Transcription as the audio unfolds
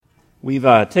We've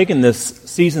taken this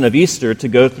season of Easter to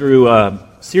go through a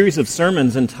series of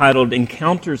sermons entitled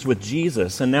Encounters with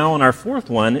Jesus. And now on our fourth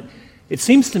one, it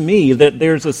seems to me that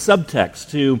there's a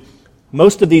subtext to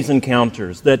most of these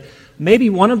encounters, that maybe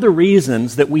one of the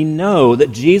reasons that we know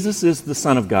that Jesus is the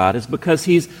Son of God is because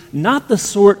he's not the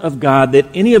sort of God that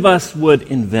any of us would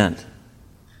invent.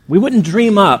 We wouldn't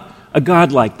dream up a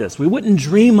God like this. We wouldn't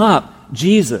dream up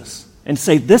Jesus and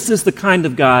say, this is the kind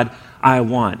of God I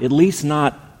want, at least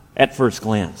not at first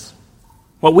glance.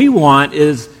 What we want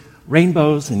is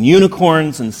rainbows and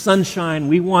unicorns and sunshine.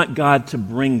 We want God to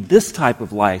bring this type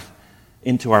of life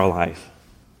into our life.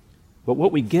 But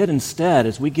what we get instead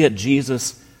is we get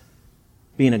Jesus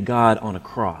being a God on a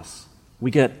cross.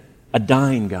 We get a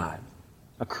dying God,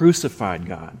 a crucified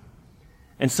God.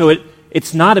 And so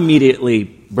it's not immediately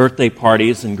birthday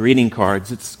parties and greeting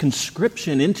cards. It's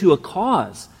conscription into a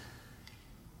cause.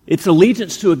 It's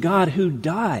allegiance to a God who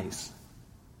dies.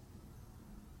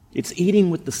 It's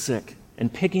eating with the sick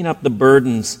and picking up the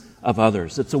burdens of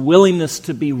others. It's a willingness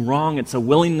to be wrong. It's a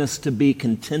willingness to be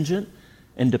contingent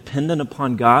and dependent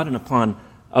upon God and upon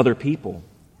other people.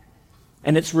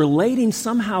 And it's relating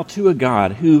somehow to a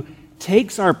God who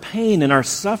takes our pain and our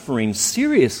suffering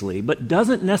seriously, but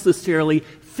doesn't necessarily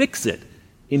fix it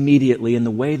immediately in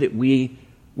the way that we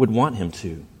would want him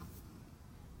to.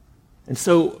 And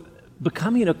so,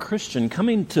 becoming a Christian,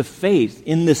 coming to faith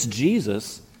in this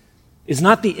Jesus, is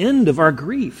not the end of our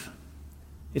grief.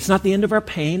 It's not the end of our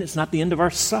pain. It's not the end of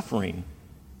our suffering.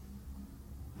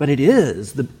 But it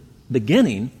is the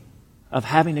beginning of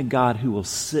having a God who will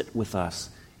sit with us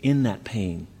in that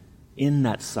pain, in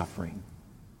that suffering.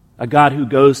 A God who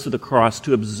goes to the cross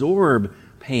to absorb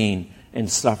pain and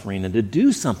suffering and to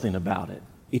do something about it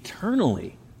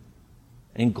eternally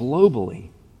and globally.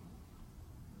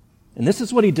 And this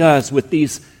is what he does with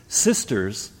these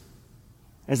sisters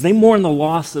as they mourn the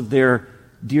loss of their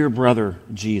dear brother,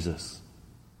 Jesus.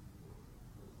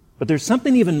 But there's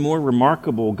something even more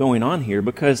remarkable going on here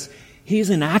because he's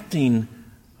enacting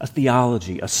a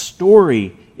theology, a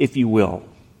story, if you will,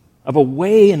 of a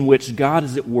way in which God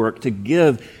is at work to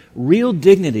give real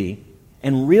dignity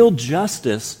and real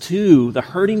justice to the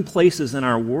hurting places in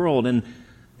our world and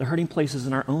the hurting places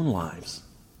in our own lives.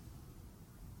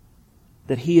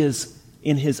 That he is,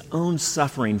 in his own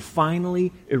suffering,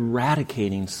 finally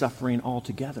eradicating suffering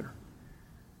altogether.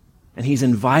 And he's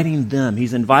inviting them,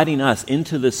 he's inviting us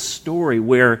into this story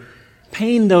where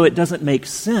pain, though it doesn't make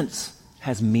sense,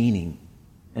 has meaning.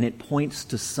 And it points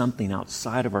to something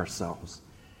outside of ourselves.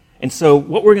 And so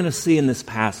what we're going to see in this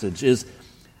passage is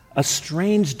a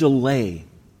strange delay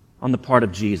on the part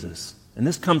of Jesus. And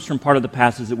this comes from part of the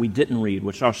passage that we didn't read,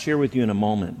 which I'll share with you in a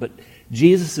moment. But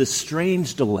Jesus'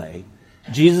 strange delay,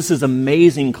 Jesus'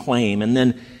 amazing claim, and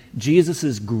then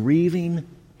Jesus' grieving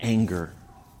anger.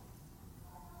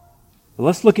 But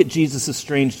let's look at Jesus'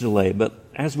 strange delay. But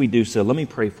as we do so, let me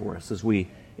pray for us as we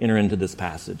enter into this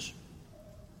passage.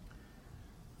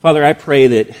 Father, I pray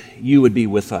that you would be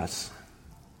with us.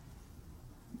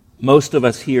 Most of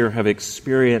us here have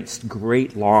experienced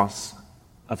great loss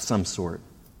of some sort,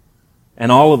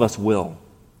 and all of us will.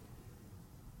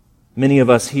 Many of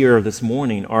us here this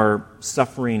morning are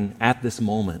suffering at this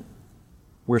moment.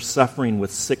 We're suffering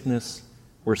with sickness.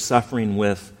 We're suffering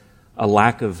with a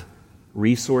lack of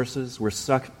resources. We're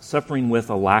suffering with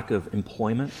a lack of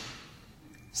employment.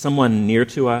 Someone near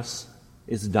to us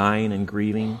is dying and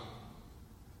grieving.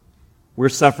 We're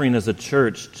suffering as a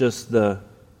church just the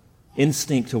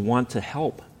instinct to want to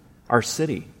help our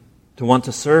city, to want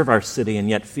to serve our city, and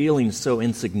yet feeling so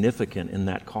insignificant in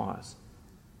that cause.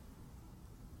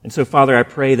 And so, Father, I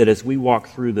pray that as we walk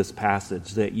through this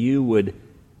passage, that you would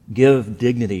give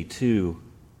dignity to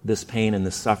this pain and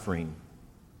this suffering.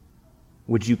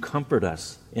 Would you comfort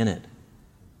us in it?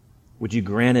 Would you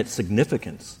grant it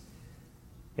significance?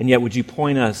 And yet would you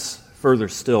point us further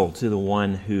still to the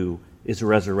one who is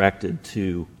resurrected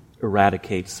to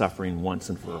eradicate suffering once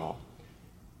and for all?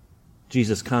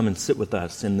 Jesus, come and sit with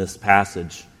us in this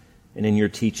passage and in your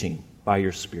teaching by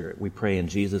your Spirit. We pray in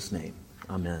Jesus' name.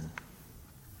 Amen.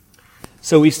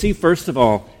 So we see, first of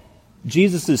all,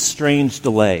 Jesus' strange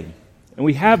delay. And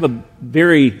we have a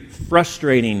very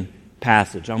frustrating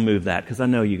passage. I'll move that because I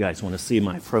know you guys want to see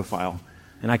my profile,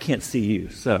 and I can't see you.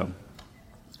 So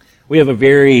we have a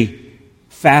very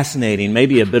fascinating,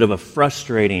 maybe a bit of a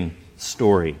frustrating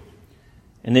story.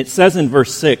 And it says in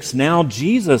verse 6, "Now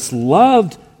Jesus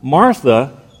loved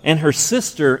Martha and her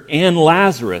sister and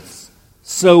Lazarus.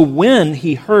 So when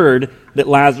he heard that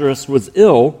Lazarus was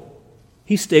ill,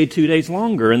 he stayed 2 days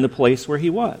longer in the place where he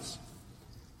was."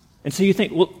 And so you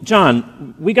think, well,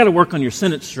 John, we got to work on your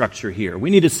sentence structure here.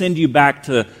 We need to send you back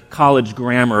to college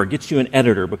grammar or get you an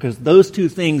editor because those two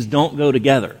things don't go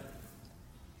together.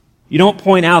 You don't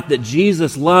point out that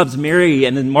Jesus loves Mary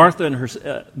and Martha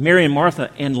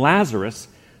and Lazarus.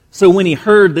 So when he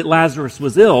heard that Lazarus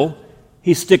was ill,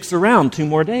 he sticks around 2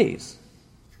 more days.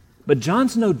 But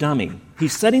John's no dummy.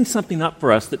 He's setting something up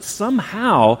for us that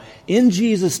somehow in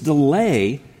Jesus'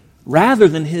 delay, rather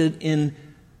than in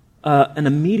an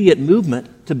immediate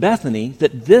movement to Bethany,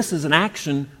 that this is an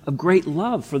action of great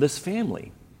love for this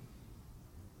family.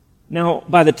 Now,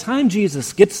 by the time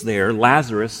Jesus gets there,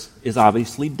 Lazarus is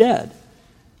obviously dead.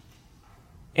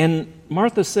 And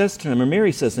Martha says to him, or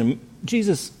Mary says to him,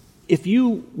 Jesus, if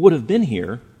you would have been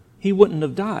here, he wouldn't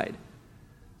have died.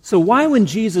 So why, when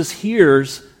Jesus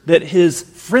hears that his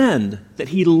friend that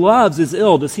he loves is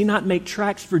ill, does he not make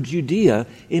tracks for Judea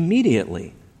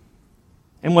immediately?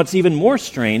 And what's even more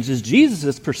strange is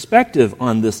Jesus' perspective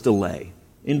on this delay.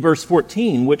 In verse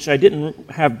 14, which I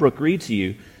didn't have Brooke read to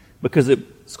you because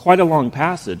it's quite a long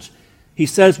passage, he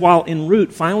says, while en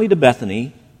route finally to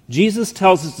Bethany, Jesus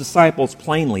tells his disciples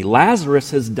plainly, Lazarus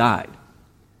has died.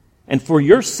 And for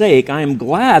your sake, I am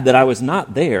glad that I was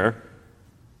not there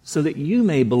so that you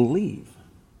may believe.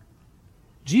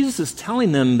 Jesus is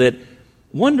telling them that,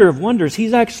 wonder of wonders,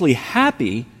 he's actually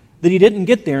happy that he didn't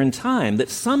get there in time, that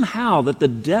somehow that the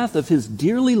death of his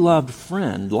dearly loved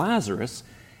friend, Lazarus,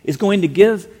 is going to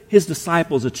give his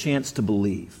disciples a chance to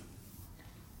believe.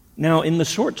 Now, in the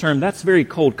short term, that's very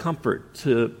cold comfort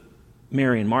to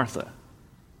Mary and Martha.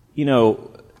 You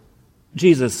know,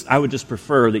 Jesus, I would just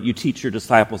prefer that you teach your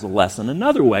disciples a lesson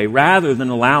another way rather than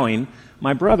allowing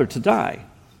my brother to die.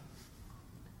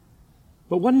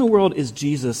 But what in the world is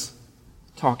Jesus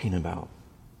talking about?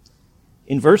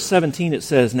 In verse 17 it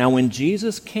says, now when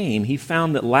Jesus came, he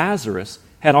found that Lazarus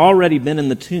had already been in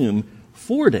the tomb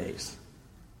 4 days.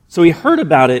 So he heard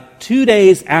about it 2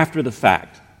 days after the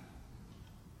fact.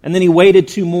 And then he waited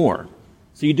 2 more.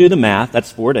 So you do the math,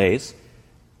 that's 4 days.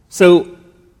 So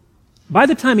by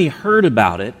the time he heard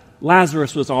about it,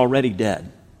 Lazarus was already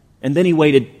dead. And then he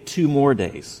waited 2 more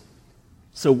days.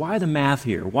 So why the math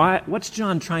here? What's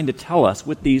John trying to tell us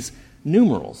with these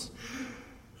numerals?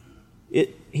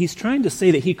 He's trying to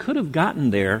say that he could have gotten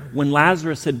there when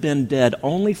Lazarus had been dead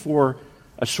only for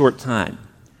a short time.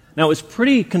 Now, it was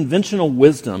pretty conventional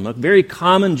wisdom, a very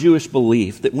common Jewish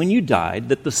belief that when you died,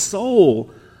 that the soul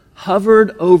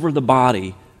hovered over the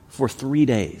body for 3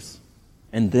 days,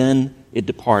 and then it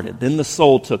departed. Then the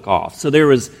soul took off. So there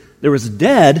was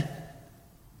dead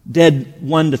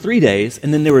 1 to 3 days,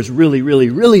 and then there was really, really,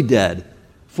 really dead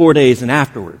 4 days and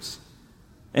afterwards.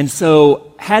 And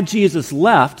so had Jesus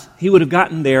left, he would have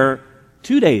gotten there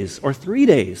 2 days or 3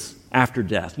 days after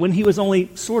death, when he was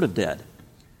only sort of dead.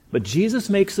 But Jesus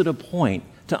makes it a point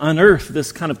to unearth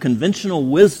this kind of conventional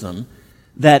wisdom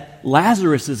that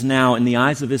Lazarus is now, in the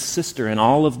eyes of his sister and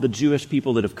all of the Jewish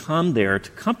people that have come there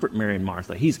to comfort Mary and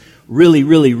Martha, he's really,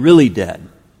 really, really dead.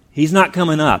 He's not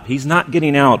coming up. He's not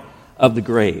getting out of the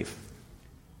grave.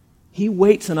 He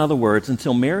waits, in other words,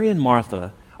 until Mary and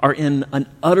Martha are in an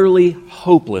utterly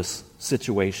hopeless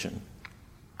situation.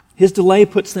 His delay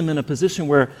puts them in a position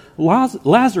where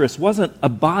Lazarus wasn't a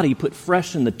body put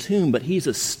fresh in the tomb, but he's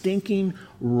a stinking,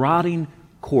 rotting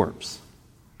corpse.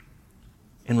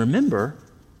 And remember,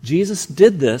 Jesus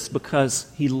did this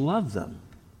because he loved them.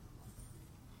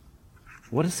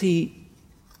 Where's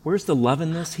the love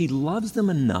in this? He loves them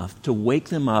enough to wake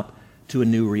them up to a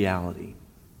new reality.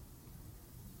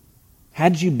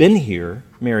 Had you been here,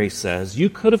 Mary says, you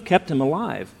could have kept him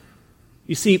alive.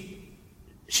 You see,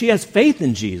 she has faith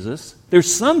in Jesus.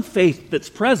 There's some faith that's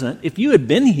present. If you had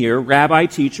been here, rabbi,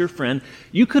 teacher, friend,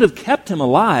 you could have kept him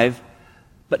alive,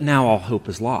 but now all hope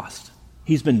is lost.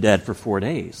 He's been dead for 4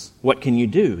 days. What can you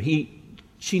do?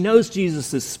 She knows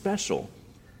Jesus is special,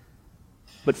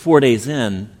 but 4 days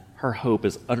in, her hope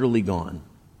is utterly gone.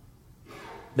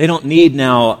 They don't need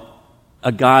now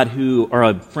a God or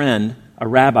a friend, a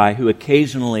rabbi who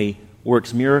occasionally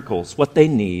works miracles. What they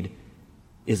need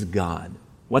is God.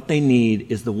 What they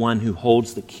need is the one who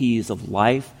holds the keys of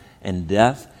life and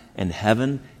death and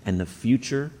heaven and the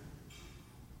future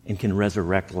and can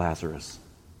resurrect Lazarus.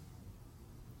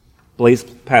 Blaise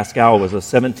Pascal was a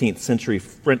 17th century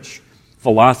French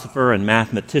philosopher and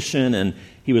mathematician, and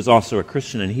he was also a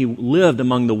Christian, and he lived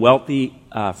among the wealthy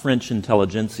French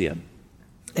intelligentsia.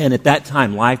 And at that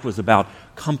time, life was about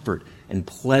comfort and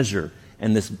pleasure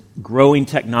and this growing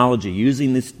technology,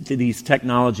 using these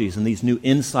technologies and these new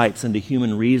insights into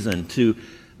human reason to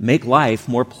make life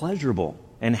more pleasurable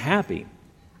and happy.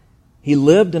 He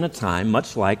lived in a time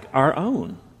much like our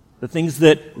own, The things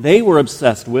that they were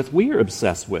obsessed with, we are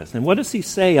obsessed with. And what does he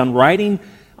say on writing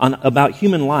about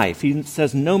human life? He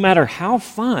says, no matter how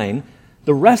fine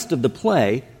the rest of the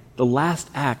play, the last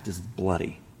act is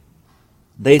bloody.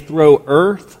 They throw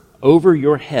earth over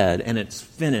your head, and it's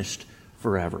finished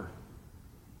forever.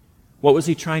 What was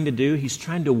he trying to do? He's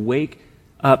trying to wake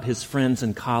up his friends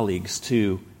and colleagues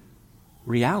to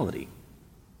reality.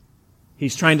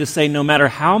 He's trying to say, no matter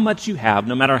how much you have,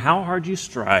 no matter how hard you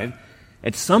strive,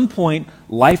 at some point,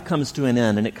 life comes to an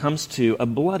end, and it comes to a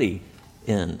bloody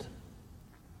end.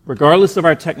 Regardless of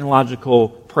our technological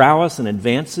prowess and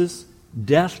advances,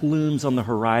 death looms on the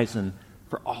horizon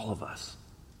for all of us.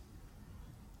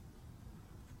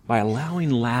 By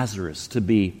allowing Lazarus to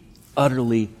be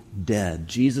utterly dead,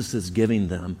 Jesus is giving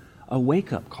them a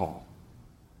wake-up call.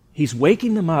 He's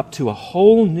waking them up to a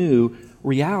whole new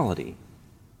reality.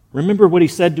 Remember what he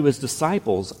said to his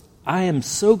disciples, I'm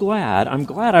glad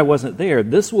I wasn't there.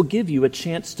 This will give you a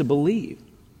chance to believe.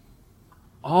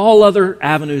 All other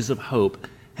avenues of hope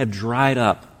have dried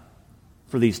up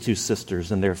for these two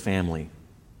sisters and their family.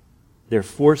 They're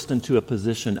forced into a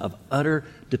position of utter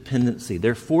dependency.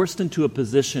 They're forced into a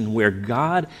position where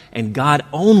God and God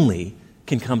only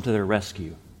can come to their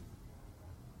rescue.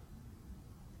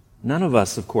 None of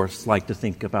us, of course, like to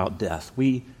think about death.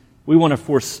 We want to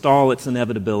forestall its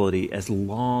inevitability as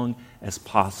long as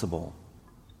possible.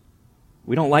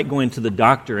 We don't like going to the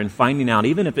doctor and finding out,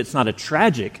 even if it's not a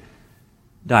tragic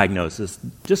diagnosis,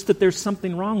 just that there's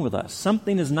something wrong with us.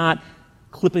 Something is not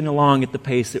clipping along at the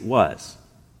pace it was.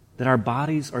 That our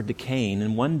bodies are decaying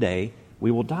and one day we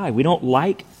will die. We don't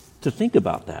like to think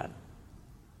about that.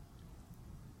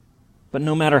 But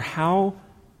no matter how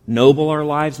noble our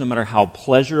lives, no matter how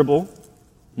pleasurable,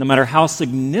 no matter how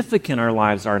significant our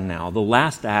lives are now, the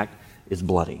last act is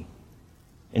bloody.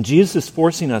 And Jesus is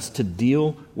forcing us to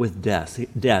deal with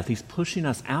death. He's pushing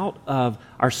us out of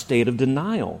our state of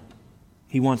denial.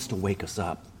 He wants to wake us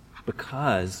up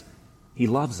because he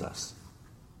loves us.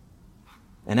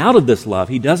 And out of this love,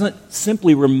 he doesn't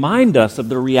simply remind us of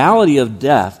the reality of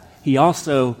death, he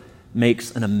also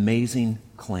makes an amazing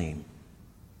claim.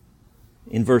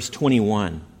 In verse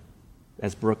 21,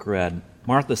 as Brooke read,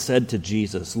 Martha said to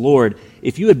Jesus, Lord,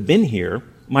 if you had been here,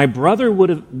 my brother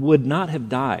would not have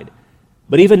died.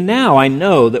 But even now I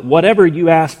know that whatever you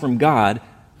ask from God,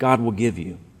 God will give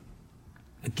you.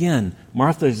 Again,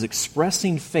 Martha is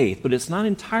expressing faith, but it's not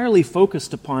entirely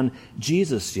focused upon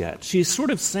Jesus yet. She's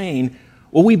sort of saying,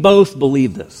 well, we both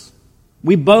believe this.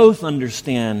 We both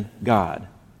understand God.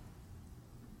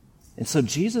 And so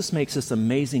Jesus makes this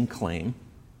amazing claim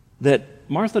that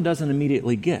Martha doesn't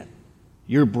immediately get.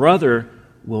 Your brother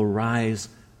will rise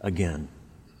again.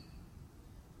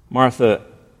 Martha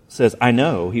says, I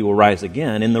know he will rise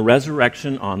again in the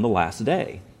resurrection on the last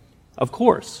day. Of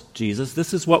course, Jesus,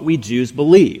 this is what we Jews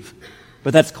believe.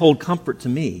 But that's cold comfort to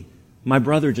me. My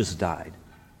brother just died.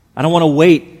 I don't want to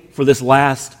wait for this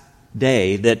last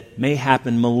day that may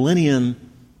happen millennia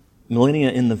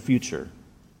in the future.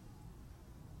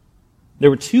 There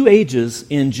were two ages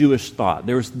in Jewish thought.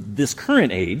 There was this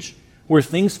current age where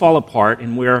things fall apart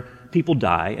and where people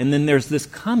die, and then there's this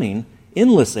coming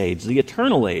endless age, the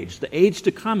eternal age, the age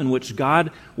to come in which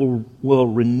God will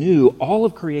renew all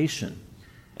of creation.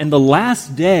 And the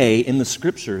last day in the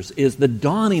Scriptures is the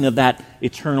dawning of that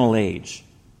eternal age,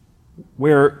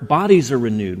 where bodies are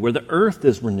renewed, where the earth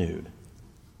is renewed.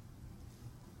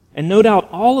 And no doubt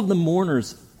all of the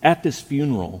mourners at this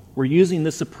funeral were using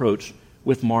this approach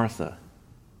with Martha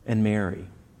and Mary.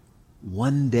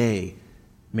 One day,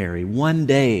 Mary, one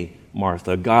day,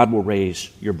 Martha, God will raise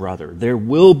your brother. There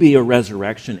will be a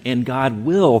resurrection, and God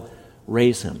will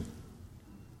raise him.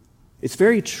 It's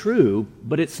very true,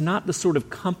 but it's not the sort of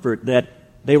comfort that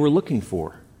they were looking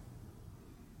for.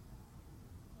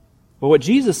 But what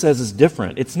Jesus says is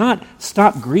different. It's not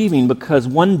stop grieving because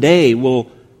one day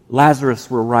Lazarus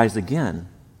will rise again.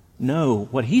 No,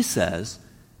 what he says,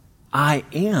 I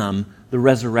am the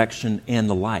resurrection and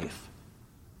the life.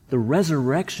 The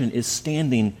resurrection is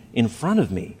standing in front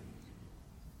of me.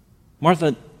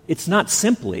 Martha, it's not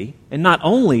simply and not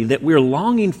only that we're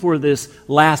longing for this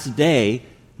last day,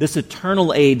 this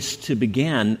eternal age to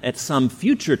begin at some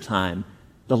future time.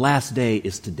 The last day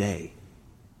is today.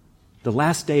 The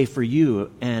last day for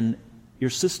you and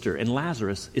your sister and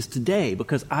Lazarus is today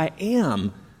because I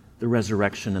am the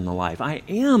resurrection and the life. I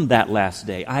am that last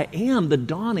day. I am the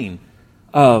dawning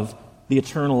of the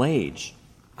eternal age.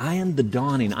 I am the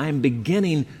dawning. I am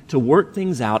beginning to work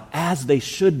things out as they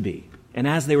should be and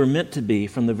as they were meant to be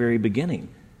from the very beginning.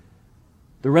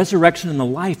 The resurrection and the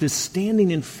life is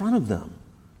standing in front of them.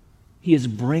 He is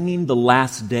bringing the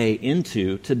last day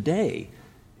into today.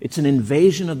 It's an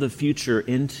invasion of the future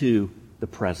into the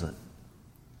present.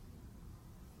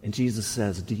 And Jesus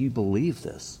says, do you believe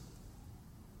this?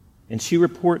 And she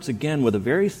reports again with a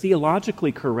very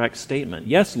theologically correct statement.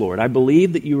 Yes, Lord, I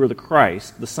believe that you are the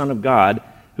Christ, the Son of God,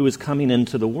 who is coming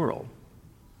into the world.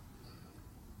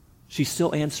 She's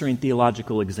still answering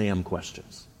theological exam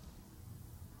questions.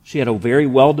 She had a very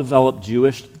well-developed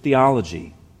Jewish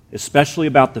theology, especially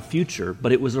about the future,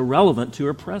 but it was irrelevant to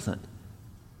her present.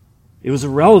 It was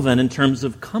irrelevant in terms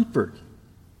of comfort.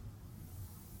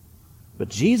 But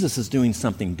Jesus is doing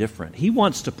something different. He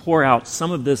wants to pour out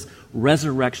some of this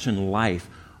resurrection life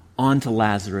onto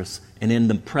Lazarus and in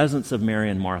the presence of Mary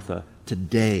and Martha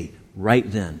today, right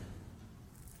then.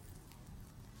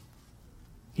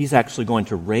 He's actually going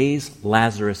to raise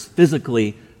Lazarus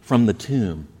physically from the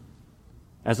tomb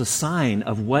as a sign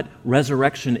of what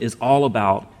resurrection is all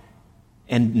about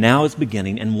and now is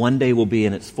beginning and one day will be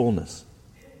in its fullness.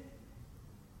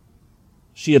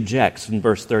 She objects in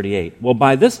verse 38. Well,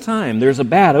 by this time there's a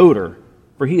bad odor,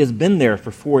 for he has been there for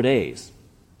 4 days.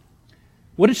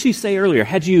 What did she say earlier?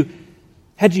 Had you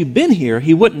been here,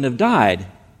 he wouldn't have died.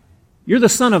 You're the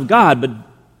Son of God, but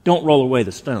don't roll away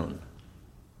the stone.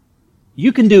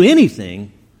 You can do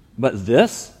anything, but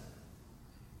this?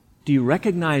 Do you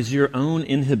recognize your own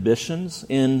inhibitions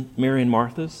in Mary and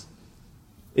Martha's?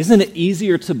 Isn't it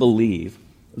easier to believe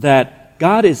that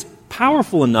God is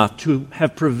powerful enough to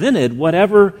have prevented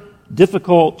whatever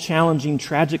difficult, challenging,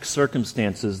 tragic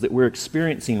circumstances that we're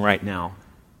experiencing right now,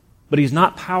 but He's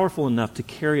not powerful enough to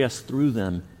carry us through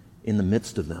them in the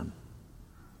midst of them?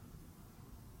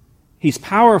 He's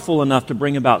powerful enough to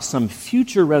bring about some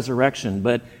future resurrection,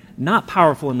 but not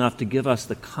powerful enough to give us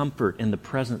the comfort and the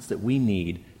presence that we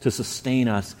need to sustain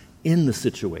us in the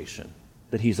situation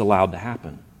that He's allowed to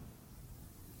happen.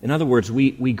 In other words,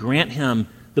 we grant Him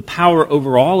the power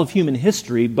over all of human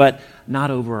history, but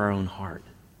not over our own heart.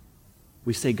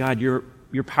 We say, God, you're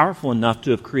powerful enough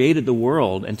to have created the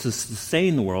world and to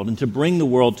sustain the world and to bring the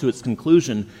world to its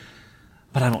conclusion,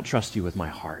 but I don't trust you with my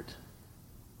heart.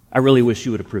 I really wish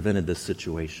you would have prevented this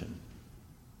situation.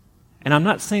 And I'm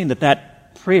not saying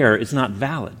that prayer is not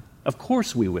valid. Of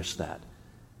course we wish that.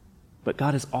 But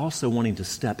God is also wanting to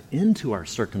step into our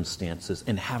circumstances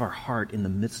and have our heart in the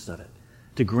midst of it,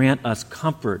 to grant us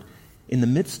comfort in the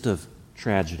midst of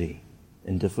tragedy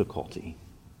and difficulty.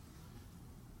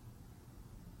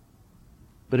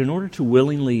 But in order to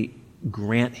willingly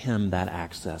grant Him that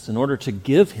access, in order to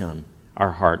give Him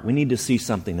our heart, we need to see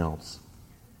something else.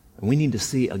 And we need to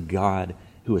see a God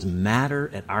who is madder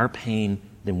at our pain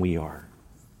than we are.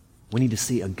 We need to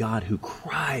see a God who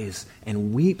cries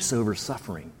and weeps over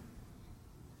suffering.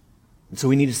 And so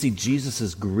we need to see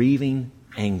Jesus' grieving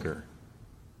anger.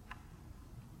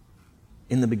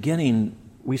 In the beginning,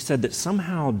 we said that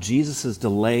somehow Jesus'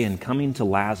 delay in coming to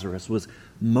Lazarus was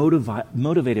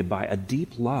motivated by a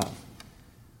deep love.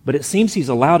 But it seems He's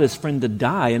allowed His friend to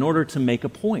die in order to make a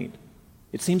point.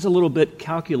 It seems a little bit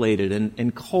calculated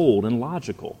and cold and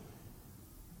logical.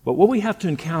 But what we have to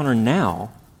encounter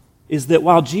now is that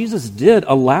while Jesus did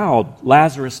allow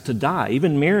Lazarus to die,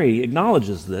 even Mary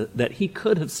acknowledges that He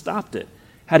could have stopped it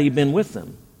had He been with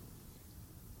them.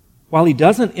 While He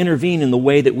doesn't intervene in the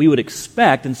way that we would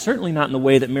expect, and certainly not in the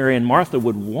way that Mary and Martha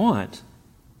would want,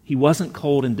 He wasn't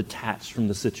cold and detached from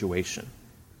the situation.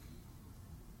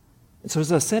 And so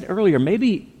as I said earlier,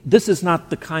 maybe this is not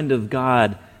the kind of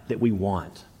God that we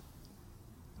want.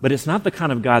 But it's not the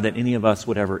kind of God that any of us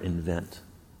would ever invent.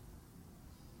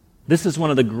 This is one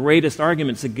of the greatest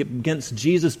arguments against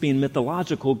Jesus being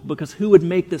mythological, because who would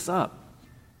make this up?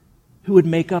 Who would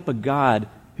make up a God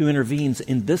who intervenes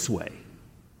in this way?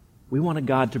 We want a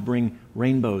God to bring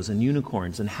rainbows and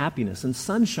unicorns and happiness and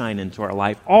sunshine into our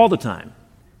life all the time.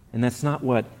 And that's not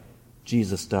what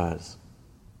Jesus does.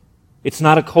 It's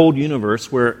not a cold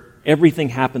universe where everything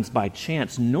happens by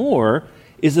chance, nor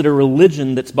is it a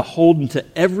religion that's beholden to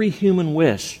every human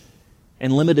wish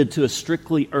and limited to a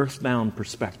strictly earthbound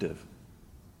perspective.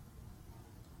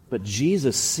 But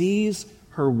Jesus sees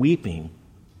her weeping,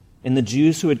 and the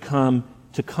Jews who had come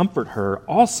to comfort her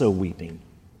also weeping.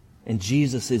 And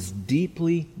Jesus is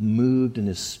deeply moved in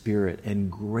His spirit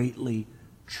and greatly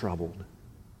troubled.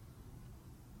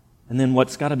 And then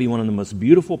what's got to be one of the most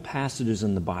beautiful passages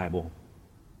in the Bible,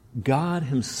 God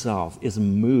Himself is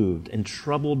moved and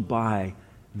troubled by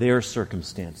their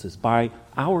circumstances, by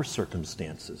our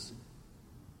circumstances.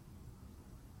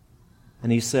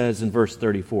 And He says in verse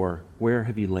 34, "Where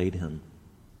have you laid him?"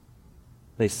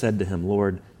 They said to Him,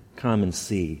 "Lord, come and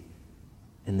see."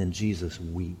 And then Jesus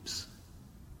weeps.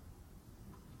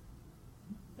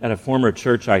 At a former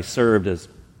church I served as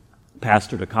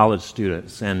pastor to college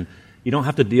students, and You don't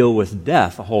have to deal with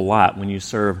death a whole lot when you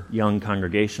serve young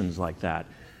congregations like that.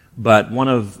 But one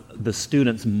of the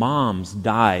students' moms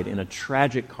died in a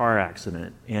tragic car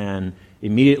accident and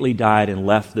immediately died and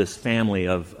left this family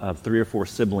of 3 or 4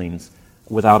 siblings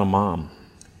without a mom.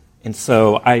 And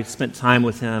so I spent time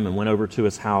with him and went over to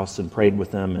his house and prayed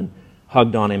with him and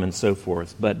hugged on him and so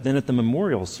forth. But then at the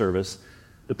memorial service,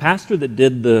 the pastor that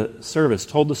did the service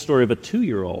told the story of a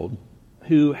 2-year-old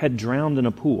who had drowned in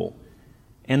a pool.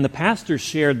 And the pastor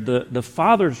shared the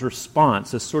father's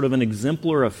response as sort of an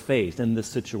exemplar of faith in this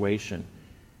situation.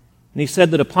 And he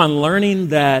said that upon learning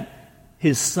that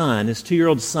his son, his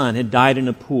 2-year-old son, had died in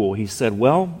a pool, he said,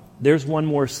 well, there's one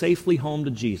more safely home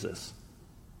to Jesus.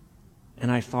 And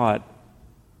I thought,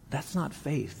 that's not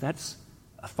faith. That's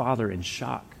a father in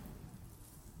shock.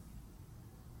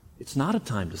 It's not a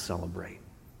time to celebrate.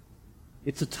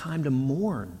 It's a time to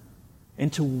mourn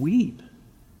and to weep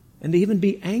and to even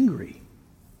be angry.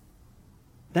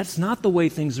 That's not the way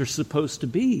things are supposed to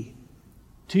be.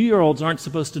 2-year-olds aren't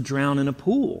supposed to drown in a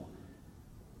pool.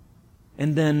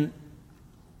 And then,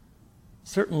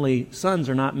 certainly, sons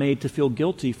are not made to feel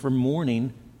guilty for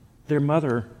mourning their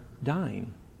mother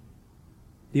dying.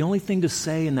 The only thing to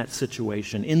say in that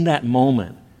situation, in that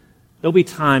moment, there'll be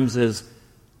times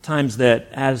that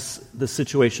as the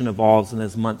situation evolves and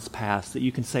as months pass, that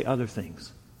you can say other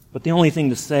things. But the only thing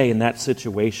to say in that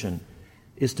situation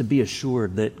is to be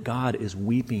assured that God is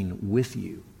weeping with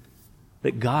you,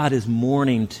 that God is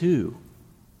mourning too,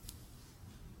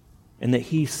 and that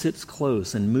He sits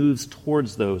close and moves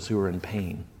towards those who are in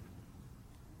pain.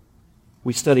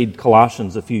 We studied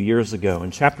Colossians a few years ago,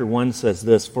 and chapter 1 says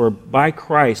this, "For by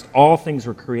Christ all things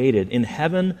were created, in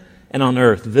heaven and on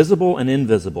earth, visible and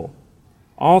invisible.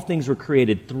 All things were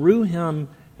created through Him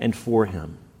and for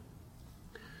Him."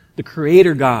 The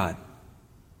Creator God,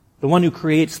 the one who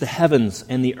creates the heavens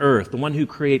and the earth, the one who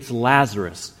creates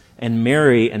Lazarus and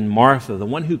Mary and Martha, the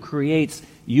one who creates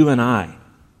you and I,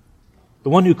 the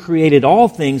one who created all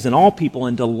things and all people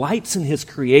and delights in His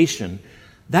creation,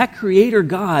 that Creator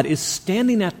God is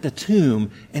standing at the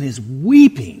tomb and is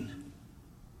weeping.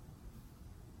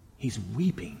 He's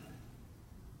weeping.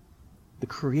 The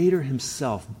Creator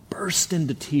Himself burst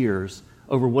into tears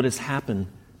over what has happened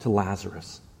to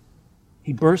Lazarus.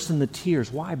 He bursts into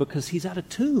tears. Why? Because He's at a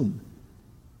tomb.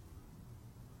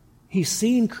 He's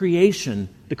seeing creation,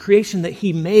 the creation that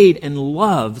He made and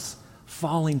loves,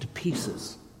 falling to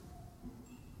pieces.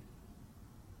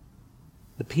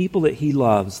 The people that He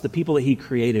loves, the people that He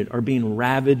created, are being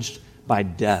ravaged by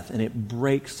death, and it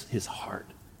breaks His heart.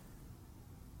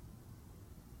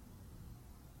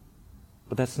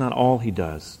 But that's not all He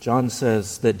does. John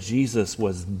says that Jesus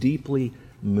was deeply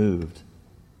moved.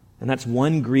 And that's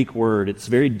one Greek word. It's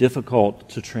very difficult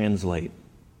to translate.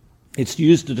 It's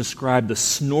used to describe the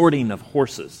snorting of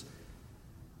horses.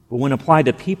 But when applied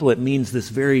to people, it means this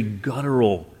very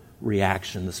guttural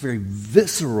reaction, this very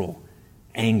visceral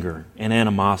anger and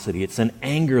animosity. It's an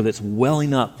anger that's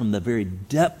welling up from the very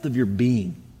depth of your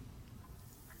being.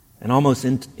 An almost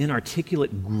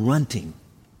inarticulate grunting,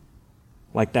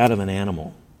 like that of an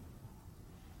animal.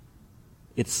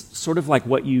 It's sort of like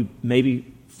what you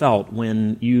maybe felt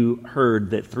when you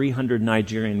heard that 300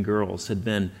 Nigerian girls had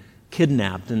been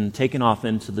kidnapped and taken off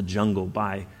into the jungle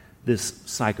by this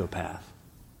psychopath.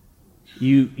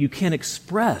 You can't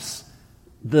express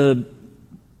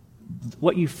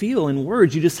what you feel in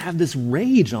words. You just have this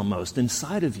rage almost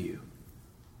inside of you.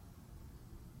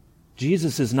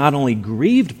 Jesus is not only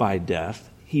grieved by death,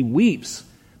 He weeps,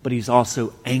 but He's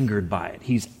also angered by it.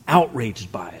 He's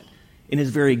outraged by it. In His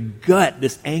very gut,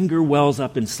 this anger wells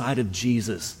up inside of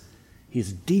Jesus. He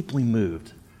is deeply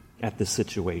moved at this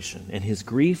situation. And His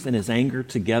grief and His anger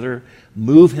together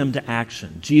move Him to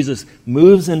action. Jesus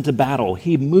moves into battle.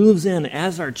 He moves in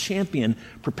as our champion,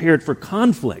 prepared for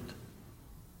conflict.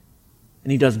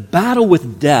 And He does battle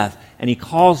with death, and He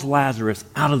calls Lazarus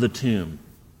out of the tomb.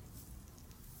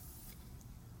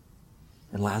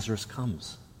 And Lazarus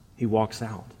comes. He walks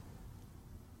out.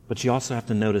 But you also have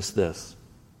to notice this.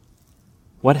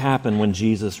 What happened when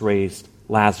Jesus raised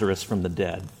Lazarus from the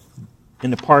dead?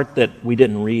 In the part that we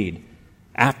didn't read,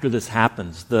 after this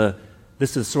happens,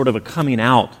 this is sort of a coming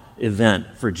out event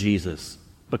for Jesus,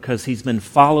 because He's been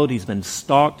followed, He's been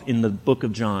stalked in the book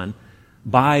of John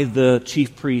by the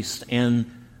chief priests and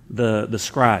the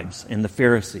scribes and the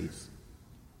Pharisees.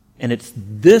 And it's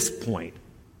this point,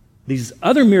 these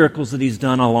other miracles that He's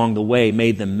done along the way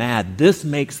made them mad. This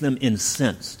makes them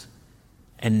incensed.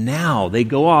 And now they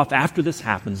go off after this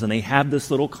happens and they have this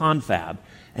little confab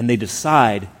and they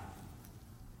decide.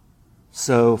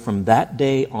 So from that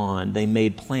day on, they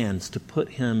made plans to put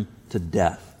Him to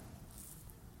death.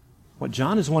 What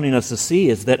John is wanting us to see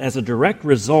is that as a direct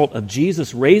result of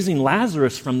Jesus raising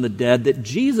Lazarus from the dead, that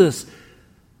Jesus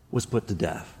was put to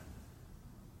death.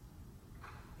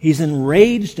 He's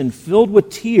enraged and filled with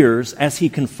tears as he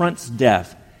confronts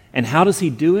death. And how does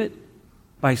he do it?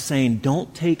 By saying,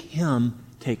 don't take him,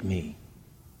 take me.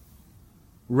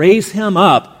 Raise him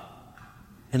up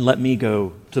and let me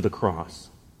go to the cross.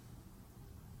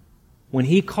 When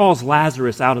he calls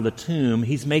Lazarus out of the tomb,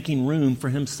 he's making room for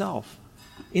himself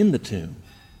in the tomb.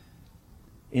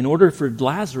 In order for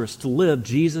Lazarus to live,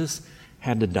 Jesus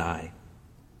had to die.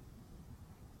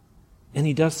 And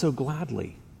he does so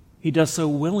gladly. He does so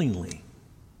willingly.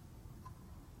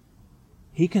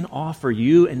 He can offer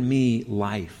you and me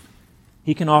life.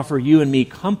 He can offer you and me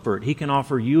comfort. He can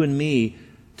offer you and me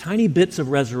tiny bits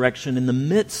of resurrection in the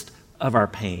midst of our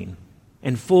pain,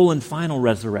 and full and final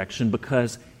resurrection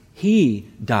because he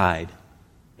died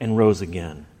and rose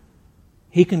again.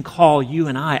 He can call you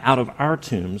and I out of our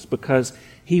tombs because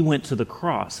he went to the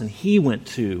cross and he went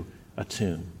to a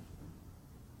tomb.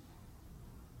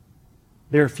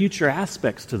 There are future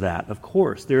aspects to that, of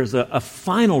course. There's a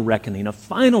final reckoning, a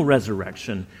final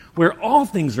resurrection where all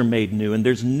things are made new and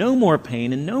there's no more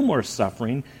pain and no more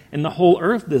suffering and the whole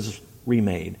earth is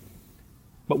remade.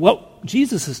 But what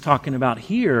Jesus is talking about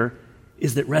here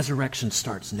is that resurrection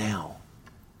starts now.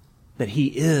 That he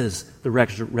is the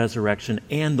resurrection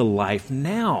and the life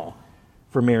now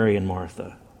for Mary and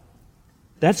Martha.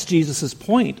 That's Jesus'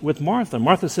 point with Martha.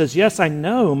 Martha says, yes, I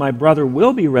know my brother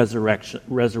will be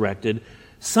resurrected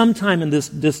sometime in this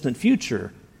distant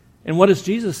future. And what does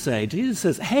Jesus say? Jesus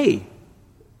says, hey,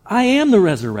 I am the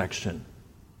resurrection.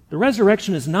 The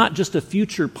resurrection is not just a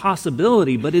future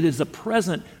possibility, but it is a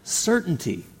present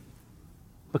certainty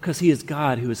because he is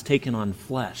God who has taken on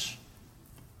flesh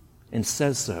and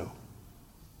says so.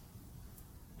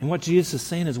 And what Jesus is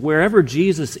saying is wherever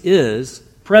Jesus is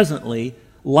presently,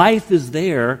 life is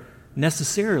there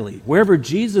necessarily. Wherever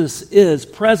Jesus is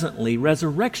presently,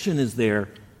 resurrection is there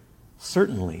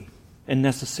certainly and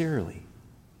necessarily.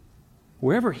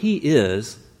 Wherever he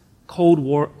is,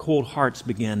 cold hearts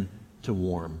begin to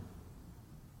warm.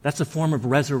 That's a form of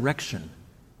resurrection.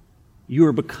 You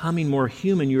are becoming more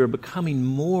human. You are becoming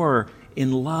more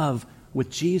in love with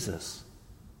Jesus.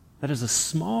 That is a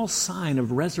small sign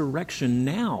of resurrection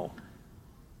now.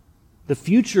 The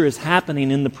future is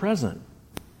happening in the present.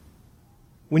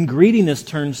 When greediness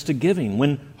turns to giving,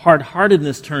 when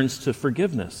hard-heartedness turns to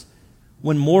forgiveness,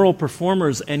 when moral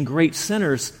performers and great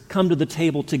sinners come to the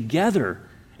table together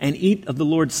and eat of the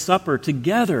Lord's Supper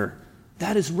together,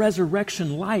 that is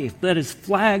resurrection life. That is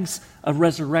flags of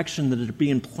resurrection that are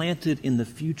being planted in the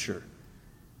future,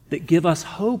 that give us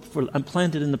hope for,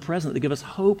 planted in the present, that give us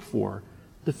hope for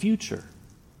the future.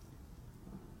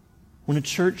 When a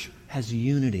church has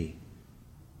unity,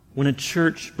 when a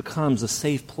church becomes a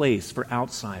safe place for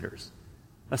outsiders,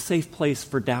 a safe place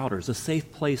for doubters, a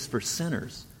safe place for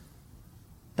sinners,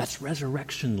 that's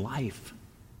resurrection life.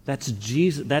 That's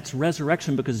Jesus. That's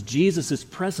resurrection because Jesus is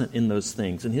present in those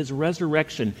things. And his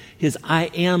resurrection, his I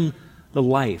am the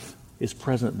life, is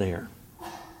present there.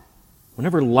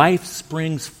 Whenever life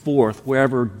springs forth,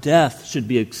 wherever death should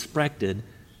be expected,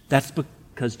 that's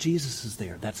because Jesus is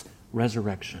there. That's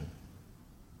resurrection.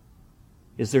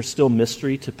 Is there still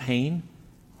mystery to pain?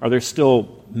 Are there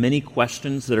still many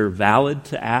questions that are valid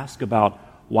to ask about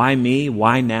why me,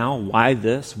 why now, why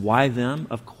this, why them?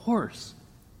 Of course.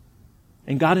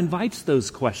 And God invites those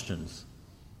questions.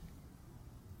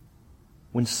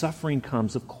 When suffering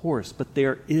comes, of course, but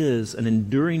there is an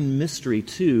enduring mystery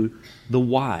to the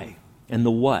why and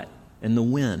the what and the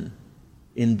when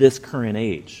in this current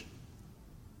age.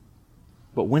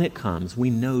 But when it comes, we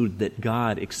know that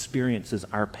God experiences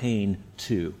our pain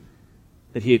too.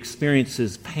 That he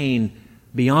experiences pain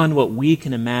beyond what we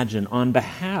can imagine on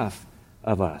behalf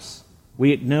of us.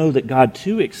 We know that God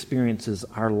too experiences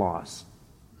our loss.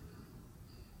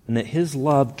 And that his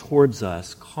love towards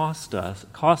us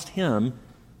cost him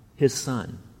his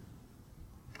son.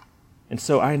 And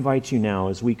so I invite you now,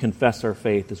 as we confess our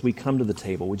faith, as we come to the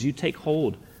table, would you take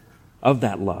hold of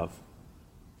that love?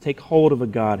 Take hold of a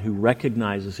God who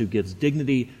recognizes, who gives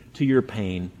dignity to your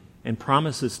pain and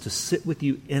promises to sit with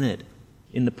you in it,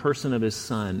 in the person of his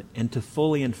son, and to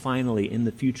fully and finally in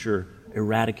the future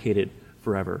eradicate it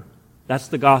forever. That's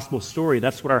the gospel story.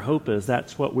 That's what our hope is.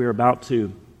 That's what we're about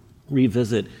to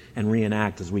revisit and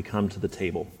reenact as we come to the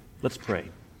table. Let's pray.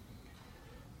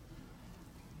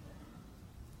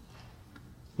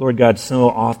 Lord God, so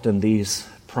often these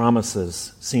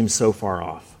promises seem so far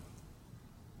off.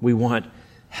 We want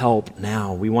help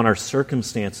now. We want our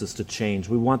circumstances to change.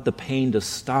 We want the pain to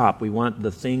stop. We want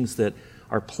the things that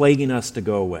are plaguing us to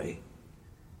go away.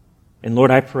 And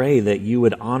Lord, I pray that you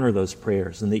would honor those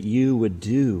prayers and that you would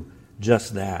do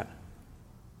just that.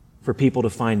 For people to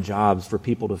find jobs, for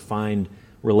people to find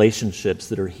relationships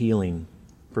that are healing,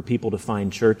 for people to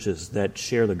find churches that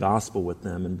share the gospel with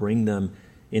them and bring them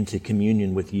into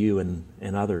communion with you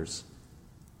and others.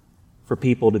 For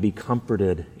people to be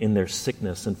comforted in their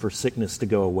sickness and for sickness to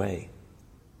go away.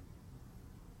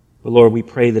 But Lord, we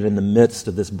pray that in the midst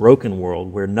of this broken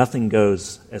world where nothing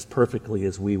goes as perfectly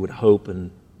as we would hope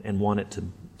and want it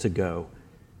to go,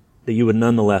 that you would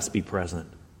nonetheless be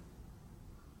present.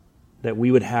 That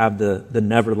we would have the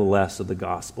nevertheless of the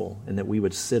gospel, and that we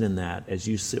would sit in that as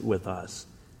you sit with us.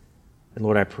 And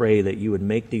Lord, I pray that you would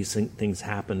make these things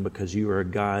happen because you are a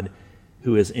God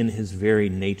who is in his very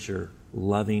nature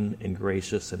loving and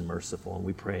gracious and merciful. And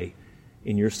we pray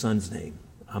in your Son's name.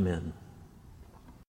 Amen.